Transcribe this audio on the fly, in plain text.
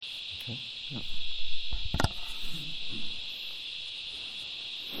น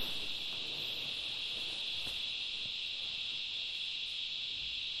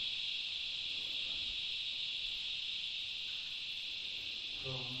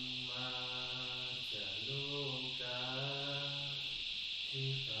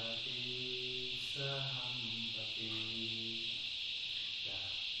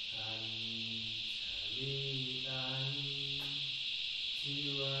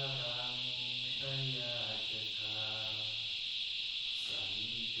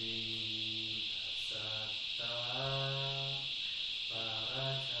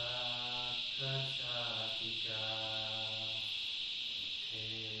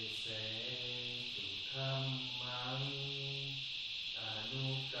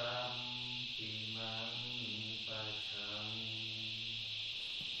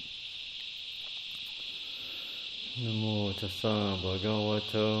ะโมตัสสะภะคะวะ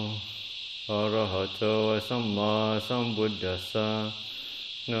โตอะระหะโตสัมมาสัมพุทธัสสะ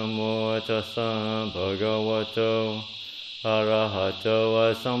นะโมตัสสะภะคะวะโตอะระหะโต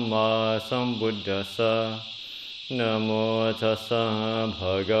สัมมาสัมพุทธัสสะนะโมตัสสะภ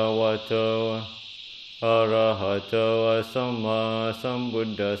ะคะวะโตอะระหะโตสัมมาสัมพุท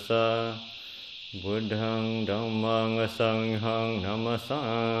ธัสสะบุตตังธัมมังสังฆังนะมัสสา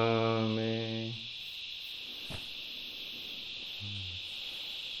มิ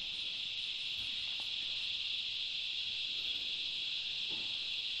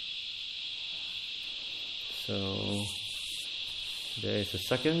So today is the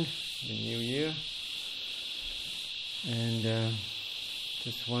second, the new year, and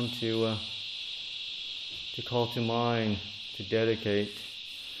just want to call to mind, to dedicate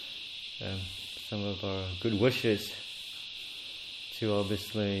some of our good wishes to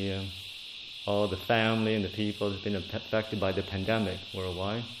obviously all the family and the people who've been affected by the pandemic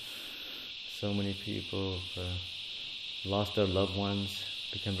worldwide. So many people have lost their loved ones,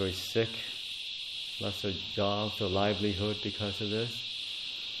 become very sick, lost their jobs or livelihood because of this.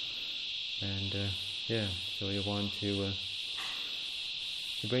 And so we want to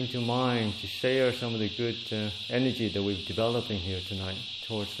bring to mind, to share some of the good energy that we're developing here tonight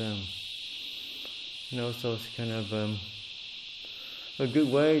towards them. And also it's kind of a good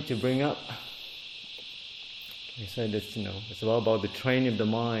way to bring up. I said this, it's all about the training of the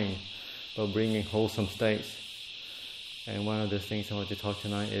mind, about bringing wholesome states. And one of the things I want to talk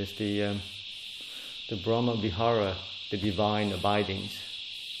tonight is the Brahma Vihara, the divine abidings.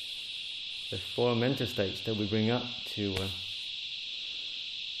 The four mental states that we bring up to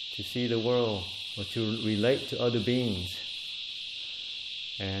see the world or to relate to other beings.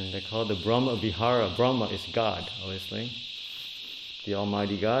 And they're called the Brahma Vihara. Brahma is God, obviously. The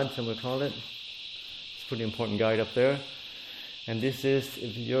Almighty God, some would call it. It's a pretty important guide up there. And this is,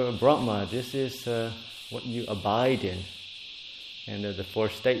 if you're a Brahma, this is what you abide in. And the four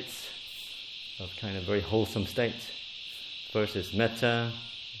states of kind of very wholesome states. First is metta,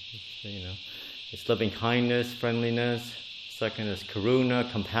 it's loving kindness, friendliness. Second is karuna,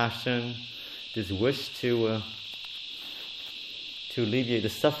 compassion, this wish to alleviate the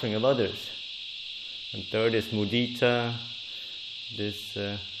suffering of others. And third is mudita, this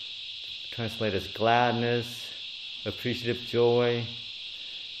translated as gladness, appreciative joy,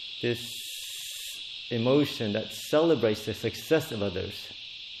 this emotion that celebrates the success of others,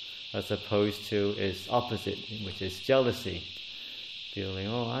 as opposed to its opposite, which is jealousy, feeling,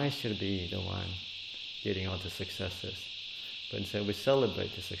 I should be the one getting all the successes. But instead we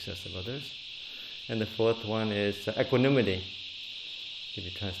celebrate the success of others. And the fourth one is equanimity. If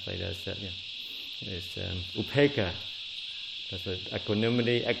you translate as that, it's upekkha. That's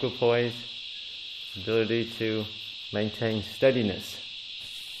equanimity, equipoise, ability to maintain steadiness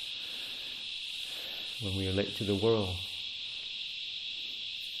when we relate to the world.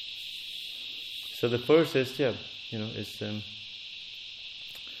 So the first is,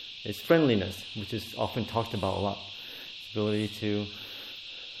 it's friendliness, which is often talked about a lot. Ability to,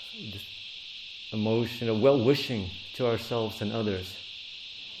 this emotional well-wishing to ourselves and others.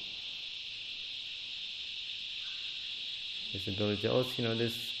 This ability to also,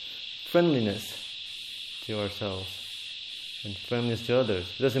 this friendliness to ourselves and friendliness to others.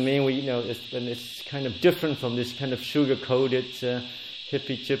 It doesn't mean it's kind of different from this kind of sugar-coated,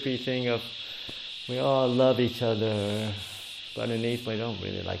 hippy-chippy thing of we all love each other, but underneath we don't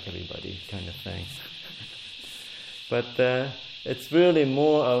really like everybody kind of thing. But it's really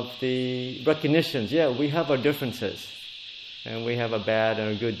more of the recognitions. Yeah, we have our differences, and we have our bad and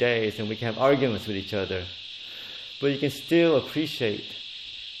our good days, and we can have arguments with each other. But you can still appreciate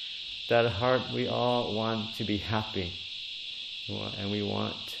that at heart we all want to be happy, and we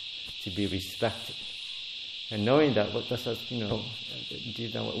want to be respected. And knowing that, that's us,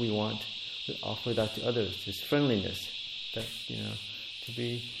 deep down what we want, we offer that to others, this friendliness. That,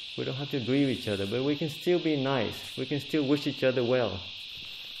 we don't have to agree with each other, but we can still be nice. We can still wish each other well.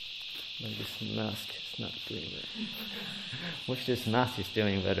 Like this mask is not doing well. Wish this mask is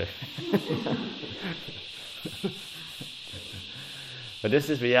doing better. But this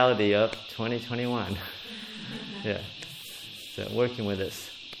is reality of 2021. Yeah. So working with this.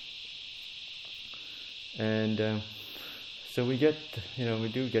 And so we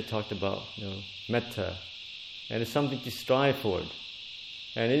do get talked about, metta. And it's something to strive for.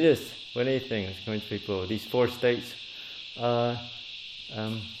 And it is, for anything, it's going to people, these 4 states are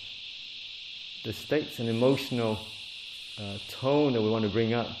the states and emotional tone that we want to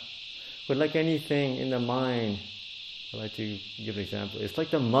bring up. But like anything in the mind, I like to give an example. It's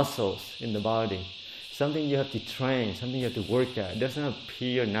like the muscles in the body. Something you have to train, something you have to work at. It doesn't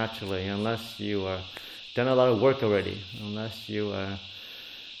appear naturally unless you are done a lot of work already. Unless you are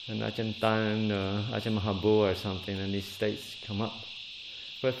an Ajahn Tan or Ajahn Mahabua or something, and these states come up.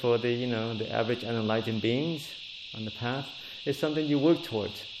 But for the average unenlightened beings on the path, it's something you work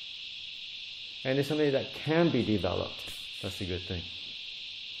towards. And it's something that can be developed. That's a good thing.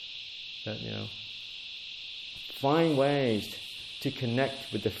 That, find ways to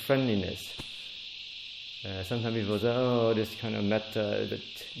connect with the friendliness. Sometimes people say, this kind of metta, that,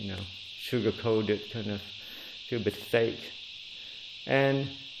 sugar-coated, kind of feel a bit fake. And,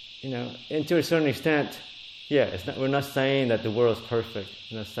 and to a certain extent, we're not saying that the world is perfect.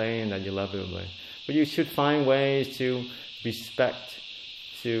 We're not saying that you love everybody. But you should find ways to respect,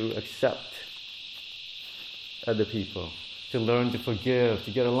 to accept other people, to learn to forgive,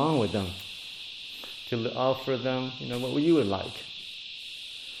 to get along with them, to offer them, what you would like,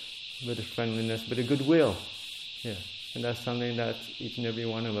 with a friendliness, with a goodwill. Yeah. And that's something that each and every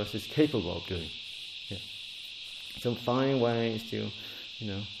one of us is capable of doing. Yeah. So find ways to,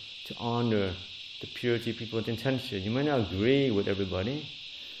 to honor the purity of people's intention. You might not agree with everybody,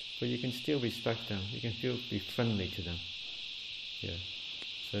 but you can still respect them. You can still be friendly to them. Yeah.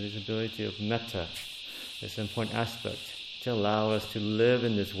 So this ability of metta is an important aspect to allow us to live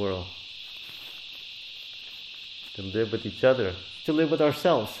in this world, to live with each other, to live with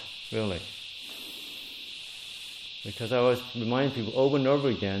ourselves, really. Because I always remind people over and over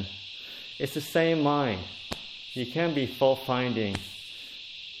again, it's the same mind. You can't be fault-finding,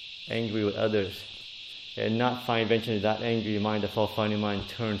 angry with others, and not find eventually that angry mind, the fault-finding mind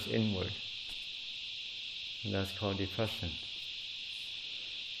turns inward. And that's called depression.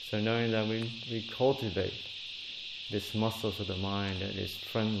 So knowing that we cultivate this muscles of the mind that is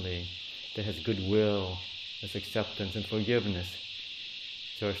friendly, that has goodwill, has acceptance and forgiveness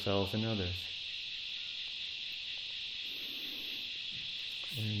to ourselves and others.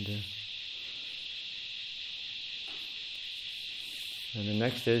 And the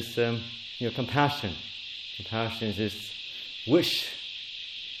next is compassion. Compassion is this wish,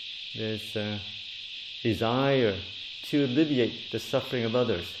 this desire to alleviate the suffering of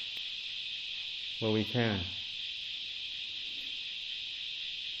others where we can.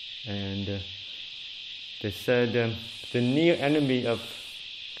 And they said the near enemy of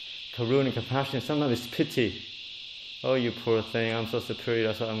karuna and compassion sometimes is pity. Oh, you poor thing, I'm so superior,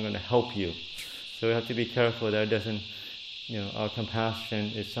 that's why I'm going to help you. So we have to be careful that it doesn't, our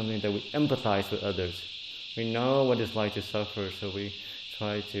compassion is something that we empathize with others. We know what it's like to suffer, so we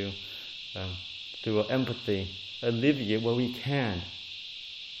try to, through our empathy, alleviate where we can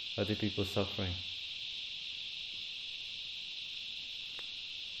other people's suffering.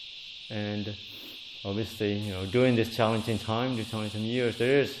 And obviously, during this challenging time, these challenging years,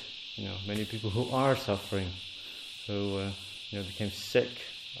 there is, many people who are suffering, who, became sick,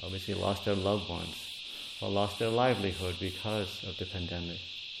 obviously lost their loved ones, or lost their livelihood because of the pandemic.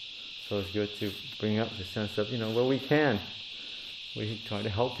 So it's good to bring up the sense of, where we can, we try to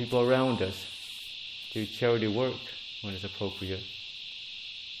help people around us, do charity work when it's appropriate.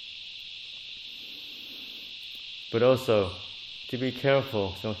 But also, to be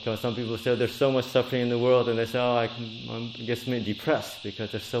careful. So some people say there's so much suffering in the world, and they say, I get depressed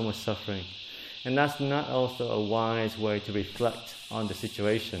because there's so much suffering. And that's not also a wise way to reflect on the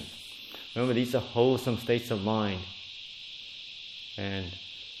situation. Remember, these are wholesome states of mind. And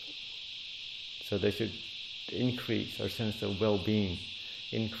so they should increase our sense of well-being,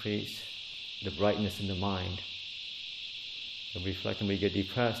 increase the brightness in the mind. And reflect, and we get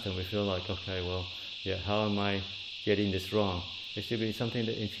depressed, and we feel like, how am I getting this wrong? It should be something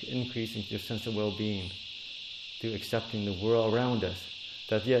that increases your sense of well-being through accepting the world around us.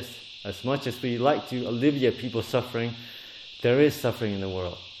 That yes, as much as we like to alleviate people's suffering, there is suffering in the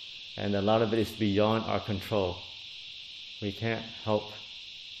world. and a lot of it is beyond our control. We can't help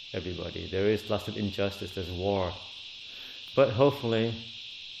everybody. There is lots of injustice, there's war. But hopefully,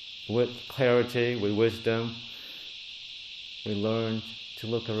 with clarity, with wisdom, we learn to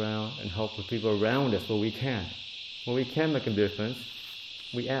look around and help the people around us where we can. When we can make a difference,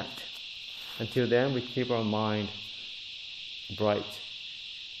 we act. Until then, we keep our mind bright,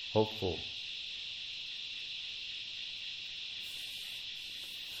 hopeful.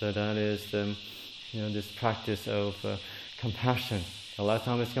 So that is, this practice of compassion. A lot of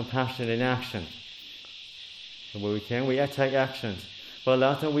times it's compassion in action. So where we can, we take actions. But a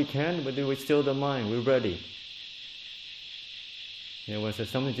lot of times we can, but we still the mind. We're ready. When there's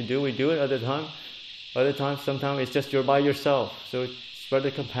something to do, we do it. Other times, sometimes it's just you're by yourself. So spread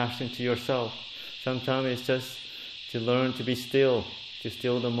the compassion to yourself. Sometimes it's just to learn to be still, to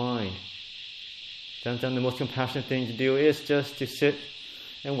still the mind. Sometimes the most compassionate thing to do is just to sit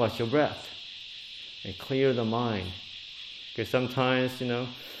and watch your breath and clear the mind. Because sometimes,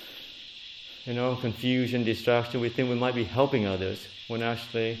 in our confusion, distraction, we think we might be helping others when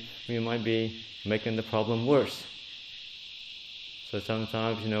actually we might be making the problem worse. So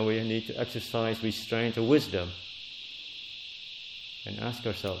sometimes, we need to exercise restraint or wisdom and ask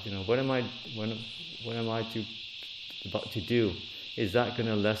ourselves, what am I about to do? Is that going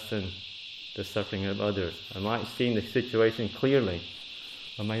to lessen the suffering of others? Am I seeing the situation clearly?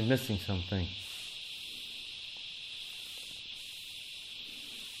 Am I missing something?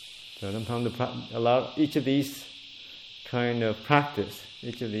 So sometimes allow each of these kind of practice,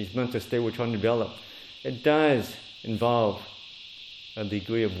 each of these mental states we're trying to develop, it does involve a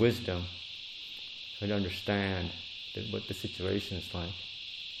degree of wisdom to understand what the situation is like.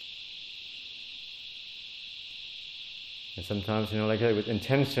 And sometimes, like with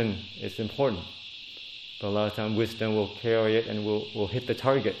intention, it's important. But a lot of times wisdom will carry it and will hit the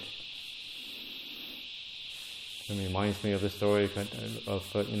target. It reminds me of the story of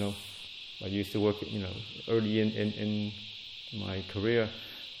I used to work, early in my career,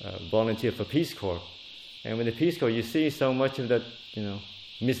 volunteer for Peace Corps. And with the Peace Corps, you see so much of that,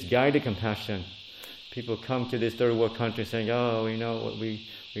 misguided compassion. People come to this third world country saying, "Oh,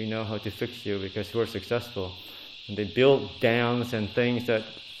 we know how to fix you because we're successful." And they build dams and things that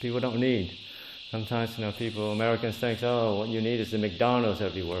people don't need. Sometimes, Americans think, "Oh, what you need is a McDonald's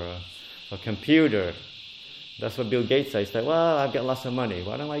everywhere, a computer." That's what Bill Gates says. That, "Well, I've got lots of money.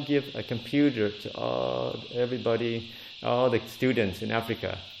 Why don't I give a computer to everybody, all the students in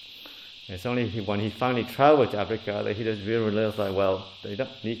Africa?" And it's only when he finally traveled to Africa that he just realized, they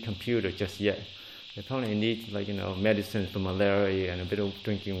don't need computer just yet. They probably need, medicine for malaria and a bit of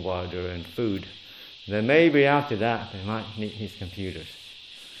drinking water and food. And then maybe after that, they might need his computers.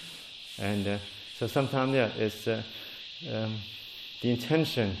 And so sometimes, it's the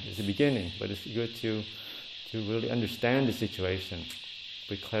intention is the beginning, but it's good to really understand the situation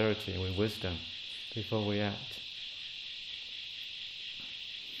with clarity, with wisdom, before we act.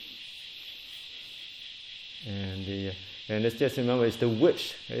 And let's just remember, it's the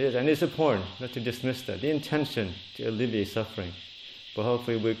wish. It is, and it's important not to dismiss that. The intention to alleviate suffering, but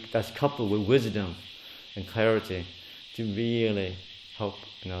hopefully that's coupled with wisdom and clarity to really help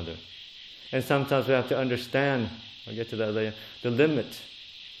another. And sometimes we have to understand, I'll get to that later, the limit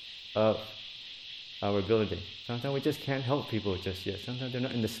of our ability. Sometimes we just can't help people just yet. Sometimes they're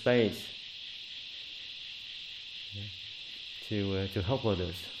not in the space to help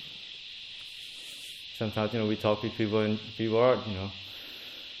others. Sometimes, we talk to people and people are,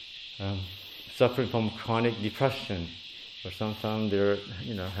 suffering from chronic depression, or sometimes they're,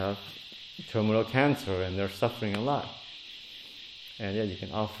 have terminal cancer and they're suffering a lot. And you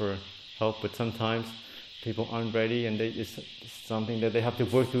can offer help, but sometimes people aren't ready and it's something that they have to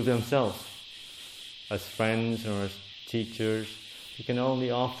work through themselves. As friends or as teachers, you can only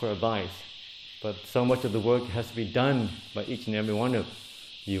offer advice, but so much of the work has to be done by each and every one of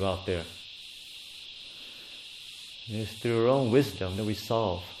you out there. And it's through our own wisdom that we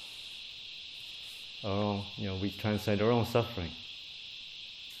solve our own, we transcend our own suffering.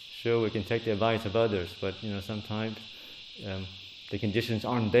 Sure, we can take the advice of others, but sometimes the conditions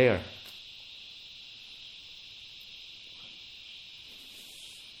aren't there.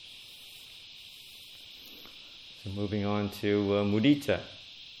 So moving on to mudita,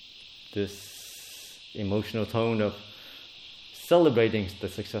 this emotional tone of celebrating the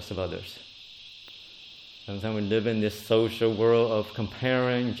success of others. Sometimes we live in this social world of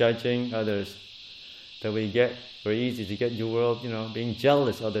comparing, judging others, that we get very easy to get in the world, being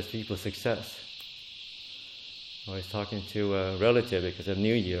jealous of other people's success. I was talking to a relative because of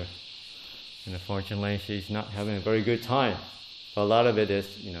New Year, and unfortunately she's not having a very good time. A lot of it is,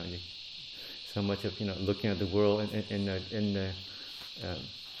 so much of looking at the world in the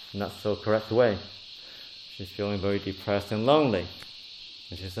not so correct way. She's feeling very depressed and lonely.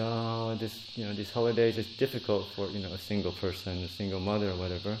 And she says, these holidays is difficult for a single person, a single mother or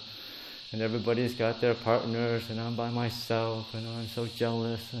whatever. And everybody's got their partners, and I'm by myself, and I'm so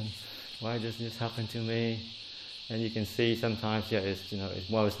jealous, and why does this happen to me? And you can see sometimes,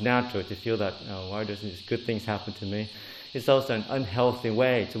 it's natural to feel that, why doesn't these good things happen to me? It's also an unhealthy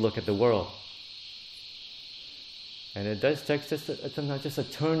way to look at the world. And it does take just a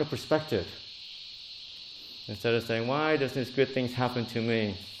turn of perspective. Instead of saying, why doesn't these good things happen to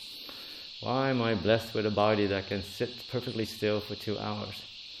me? Why am I blessed with a body that can sit perfectly still for 2 hours?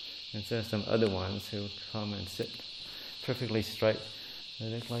 Instead of some other ones who come and sit perfectly straight.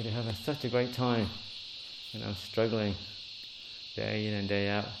 And it's like they're having such a great time. And I'm struggling day in and day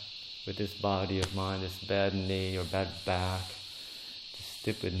out with this body of mine, this bad knee or bad back, this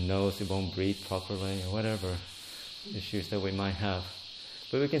stupid nose that won't breathe properly, or whatever issues that we might have.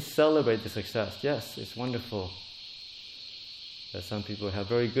 But we can celebrate the success. Yes, it's wonderful that some people have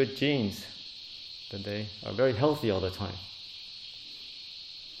very good genes, that they are very healthy all the time.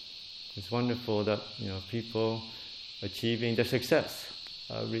 It's wonderful that people achieving their success.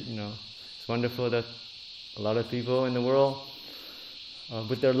 It's wonderful that a lot of people in the world are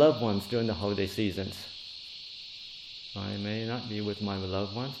with their loved ones during the holiday seasons. I may not be with my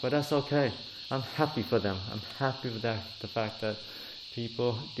loved ones, but that's okay. I'm happy for them. I'm happy with the fact that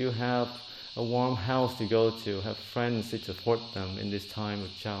people do have a warm house to go to, have friends to support them in this time of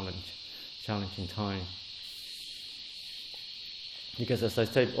challenging time. Because as I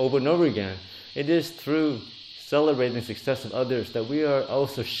say over and over again, it is through celebrating the success of others that we are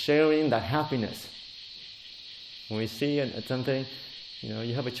also sharing that happiness. When we see something,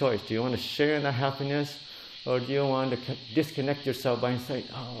 you have a choice. Do you want to share in that happiness, or do you want to disconnect yourself by saying,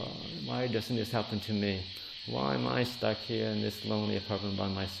 why doesn't this happen to me? Why am I stuck here in this lonely apartment by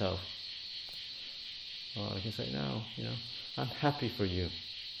myself? Or I can say, no, I'm happy for you.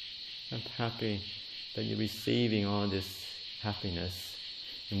 I'm happy that you're receiving all this happiness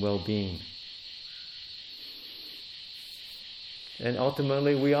and well-being. And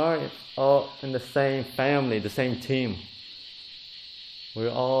ultimately, we are all in the same family, the same team. We're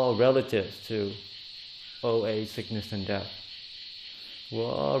all relatives to old age, sickness, and death. We're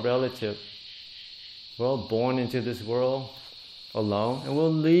all relative. We're all born into this world alone, and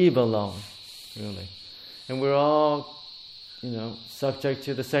we'll leave alone, really. And we're all, subject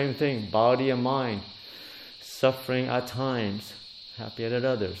to the same thing, body and mind, suffering at times, happy at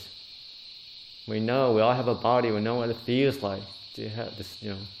others. We all have a body. We know what it feels like to have this,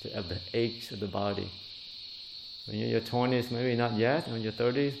 to have the aches of the body. When you're in your 20s, maybe not yet. When you're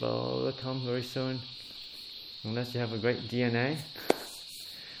 30s, but it'll come very soon, unless you have a great DNA.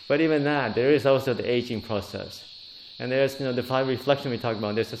 But even that, there is also the aging process. And there's, the 5 reflection we talked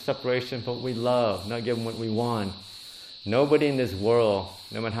about. There's a separation from what we love, not getting what we want. Nobody in this world,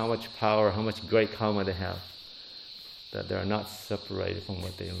 no matter how much power, how much great karma they have, that they are not separated from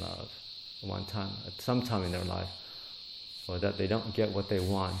what they love at some time in their life, or that they don't get what they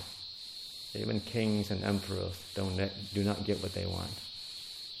want. Even kings and emperors do not get what they want.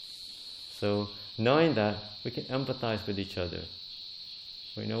 So knowing that, we can empathize with each other.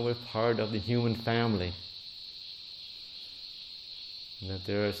 We know we're part of the human family. And that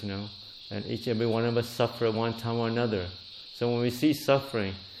there is, and each and every one of us suffer at one time or another. So when we see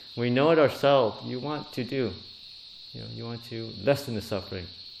suffering, we know it ourselves. You want to do. You want to lessen the suffering.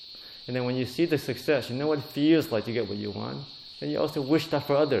 And then when you see the success, you know what it feels like to get what you want. Then you also wish that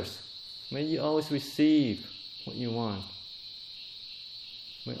for others. May you always receive what you want.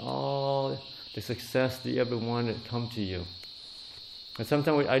 May all the success that you ever wanted come to you. And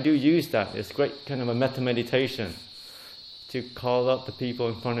sometimes I do use that. It's great kind of a metta meditation to call up the people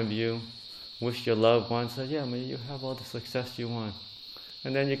in front of you, wish your loved ones, say, may you have all the success you want.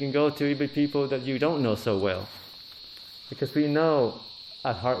 And then you can go to even people that you don't know so well. Because we know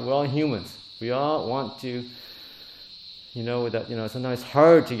at heart we're all humans. We all want to, that sometimes it's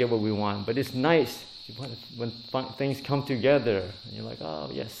hard to get what we want, but it's nice when things come together and you're like, oh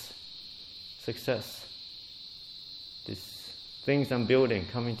yes, success. These things I'm building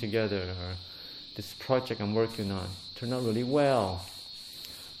coming together, or this project I'm working on turned out really well.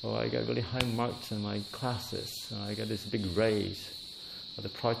 Or I got really high marks in my classes. Or I got this big raise. Or the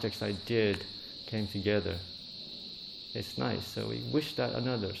projects I did came together. It's nice. So we wish that on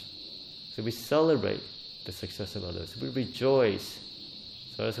others. So we celebrate the success of others. We rejoice.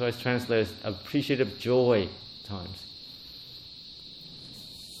 So that's why it's translated as appreciative joy times.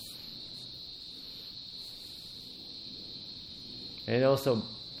 And it also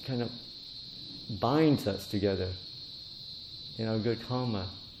kind of binds us together in our good karma.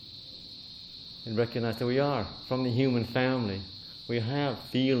 And recognize that we are from the human family. We have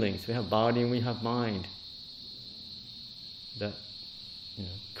feelings, we have body, and we have mind that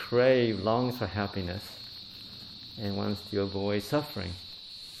crave, longs for happiness, and wants to avoid suffering.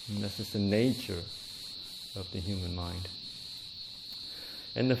 And this is the nature of the human mind.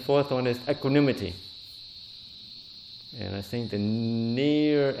 And the fourth one is equanimity. And I think the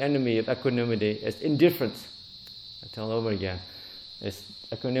near enemy of equanimity is indifference. I tell over again.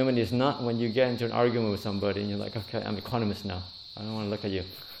 Equanimity is not when you get into an argument with somebody and you're like, okay, I'm equanimous now. I don't want to look at you.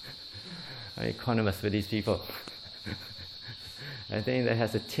 I'm equanimous with these people. I think that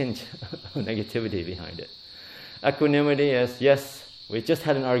has a tinge of negativity behind it. Equanimity is, yes, we just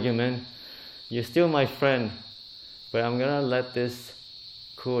had an argument. You're still my friend, but I'm going to let this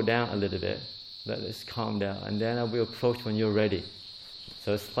cool down a little bit. Let this calm down. And then I will approach when you're ready.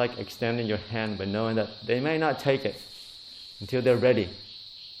 So it's like extending your hand, but knowing that they may not take it until they're ready.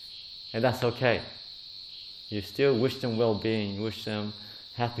 And that's okay. You still wish them well-being, you wish them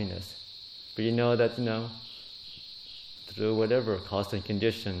happiness. But you know that, through whatever cause and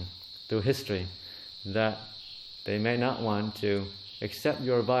condition, through history, that they may not want to accept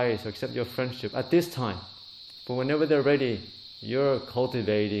your advice or accept your friendship at this time. But whenever they're ready, you're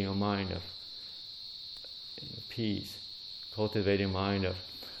cultivating a mind of peace, cultivating a mind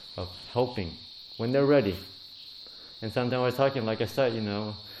of helping when they're ready. And sometimes we're talking, like I said,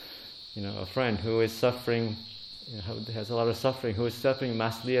 a friend who is suffering, has a lot of suffering, who is suffering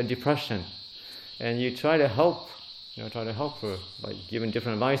massively of depression. And you try to help her by giving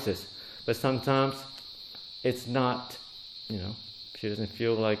different advices. But sometimes it's not, she doesn't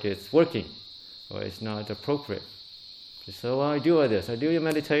feel like it's working or it's not appropriate. She says, well, I do all this. I do your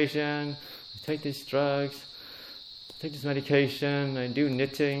meditation, I take these drugs, take this medication, I do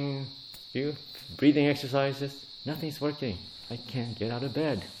knitting, do breathing exercises. Nothing's working. I can't get out of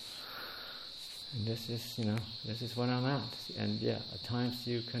bed. And this is what I'm at. And yeah, at times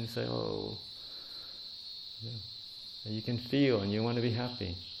you can say, you can feel and you want to be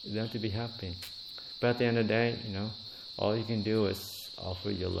happy. You have to be happy. But at the end of the day, all you can do is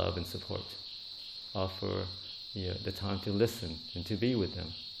offer your love and support. Offer the time to listen and to be with them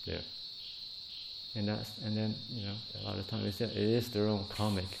there. And then a lot of times it is their own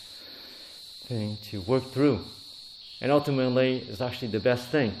karmic thing to work through. And ultimately, it's actually the best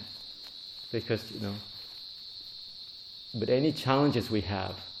thing. Because, but any challenges we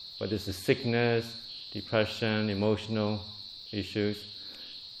have, whether it's sickness, depression, emotional issues,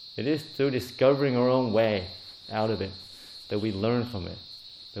 it is through discovering our own way out of it that we learn from it,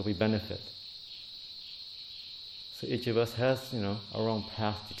 that we benefit. So each of us has, our own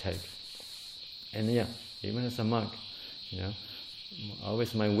path to take. And even as a monk,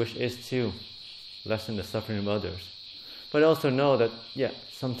 always my wish is to lessen the suffering of others. But also know that,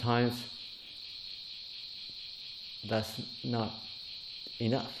 sometimes that's not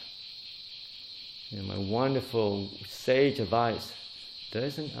enough. My wonderful sage advice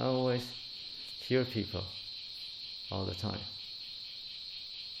doesn't always cure people all the time.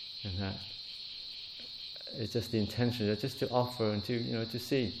 And that it's just the intention, just to offer and to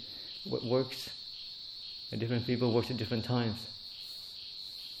see what works. And different people work at different times.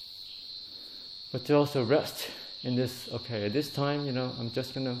 But to also rest in this, okay, at this time, I'm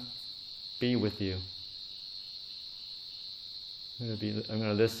just going to be with you. I'm going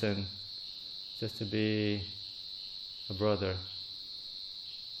to listen just to be a brother,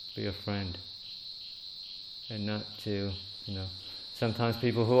 be a friend. And not to, sometimes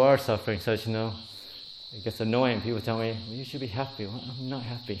people who are suffering such, it gets annoying. People tell me, well, you should be happy. Well, I'm not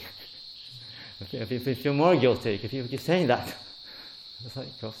happy. If you feel more guilty, if you keep saying that. It's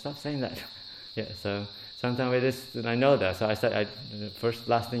like, go, stop saying that. So sometimes it is, and I know that. So I said, the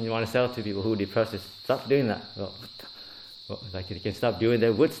last thing you want to say to people who are depressed is, stop doing that. Well, like if you can stop doing that,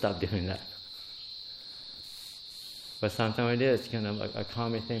 they would stop doing that. But sometimes it is kind of a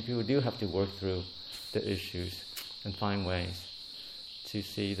common thing. People do have to work through the issues and find ways to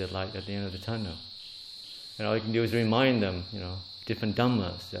see the light at the end of the tunnel. And all you can do is remind them, different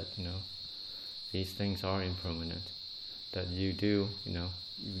dhammas that, these things are impermanent. That you do,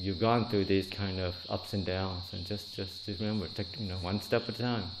 you've gone through these kind of ups and downs, and just remember, take, one step at a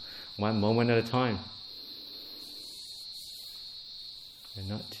time, one moment at a time. And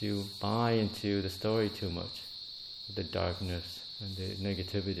not to buy into the story too much, the darkness and the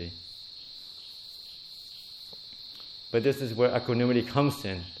negativity. But this is where equanimity comes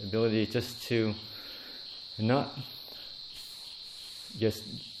in, the ability just to not just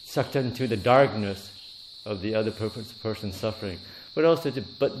sucked into the darkness of the other person suffering, but also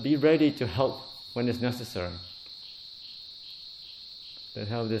but be ready to help when it's necessary. That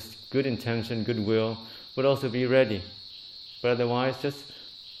have this good intention, goodwill, but also be ready. But otherwise, just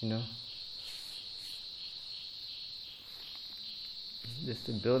this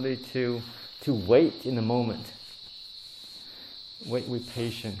ability to wait in the moment. Wait with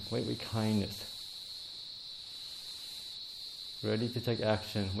patience, wait with kindness. Ready to take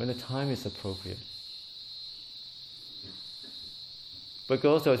action when the time is appropriate. But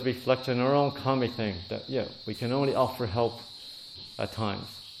also it's reflection on our own karmic thing, that we can only offer help at times.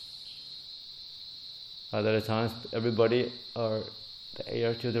 At other times, everybody are the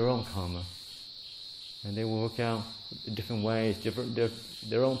heir to their own karma. And they will work out different ways,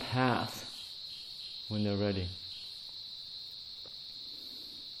 their own path when they're ready.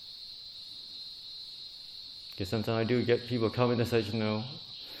 Because sometimes I do get people coming and say,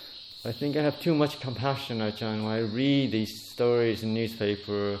 I think I have too much compassion, Ajahn. When I read these stories in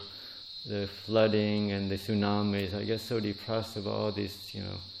newspaper, the flooding and the tsunamis, I get so depressed about all this,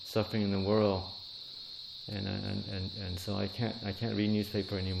 suffering in the world, and so I can't read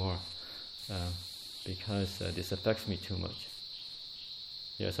newspaper anymore because this affects me too much.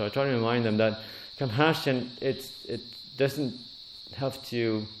 So I try to remind them that compassion it doesn't have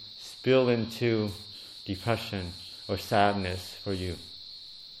to spill into depression or sadness for you.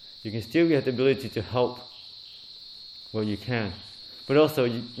 You can still get the ability to help where you can. But also,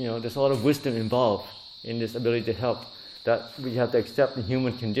 there's a lot of wisdom involved in this ability to help, that we have to accept the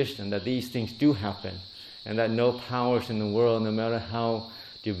human condition, that these things do happen, and that no powers in the world, no matter how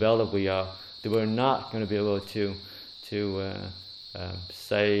developed we are, that we're not going to be able to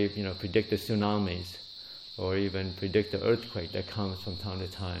save, predict the tsunamis, or even predict the earthquake that comes from time to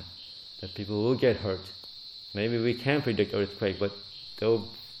time. That people will get hurt. Maybe we can predict earthquake, but though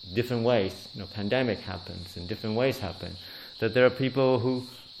different ways, pandemic happens and different ways happen. That there are people who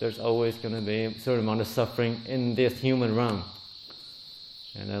there's always going to be a certain amount of suffering in this human realm.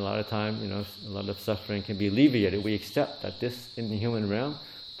 And a lot of time, a lot of suffering can be alleviated. We accept that this, in the human realm,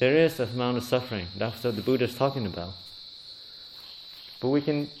 there is a amount of suffering. That's what the Buddha is talking about. But we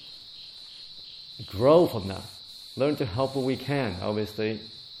can grow from that. Learn to help what we can. Obviously,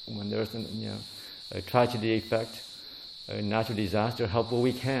 when there's a tragedy effect, a natural disaster, help what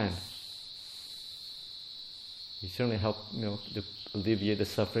we can. We certainly help, to alleviate the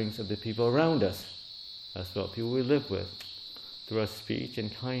sufferings of the people around us, as well, people we live with, through our speech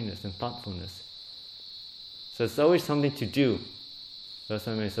and kindness and thoughtfulness. So it's always something to do. That's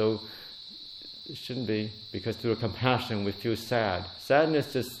what I mean. So it shouldn't be because through compassion we feel sad.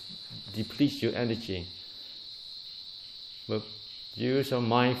 Sadness just depletes your energy. But use our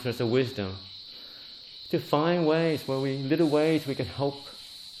mindfulness and wisdom to find ways little ways we can help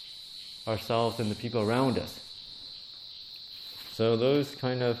ourselves and the people around us. So those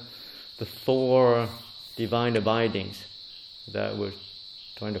kind of the 4 divine abidings that we're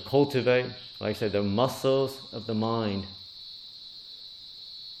trying to cultivate, like I said, the muscles of the mind.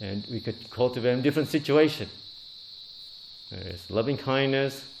 And we could cultivate in different situations. There's loving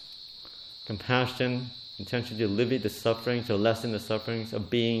kindness, compassion, intention to alleviate the suffering, to lessen the sufferings of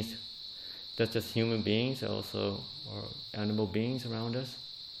beings, not just human beings, also or animal beings around us.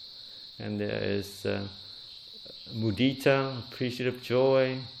 And there is mudita, appreciative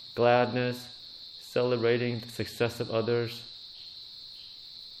joy, gladness, celebrating the success of others,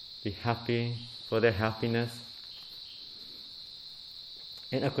 be happy for their happiness,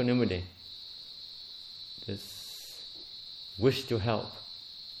 and equanimity, this wish to help,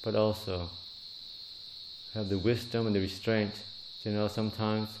 but also have the wisdom and the restraint to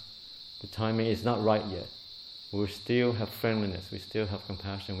sometimes the timing is not right yet. We still have friendliness, we still have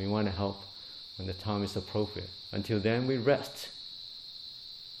compassion, we want to help when the time is appropriate. Until then, we rest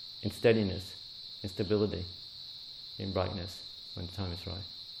in steadiness, in stability, in brightness when the time is right.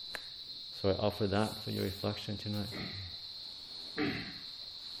 So I offer that for your reflection tonight.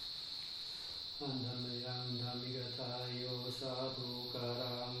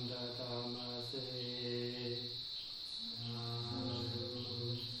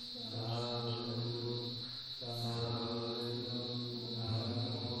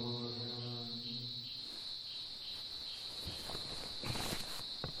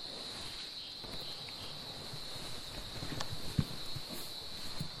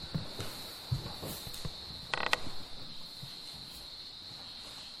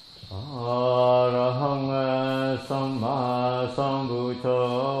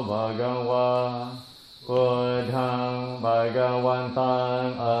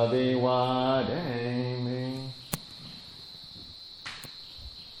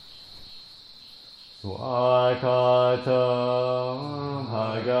 Vakato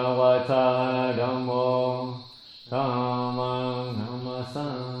Bhagavata Dhammo Dhammam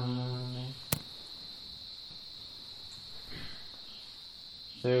Namasami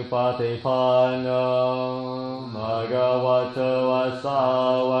Supatipanno Bhagavato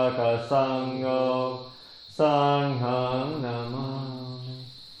Vasavaka Sangho Sangham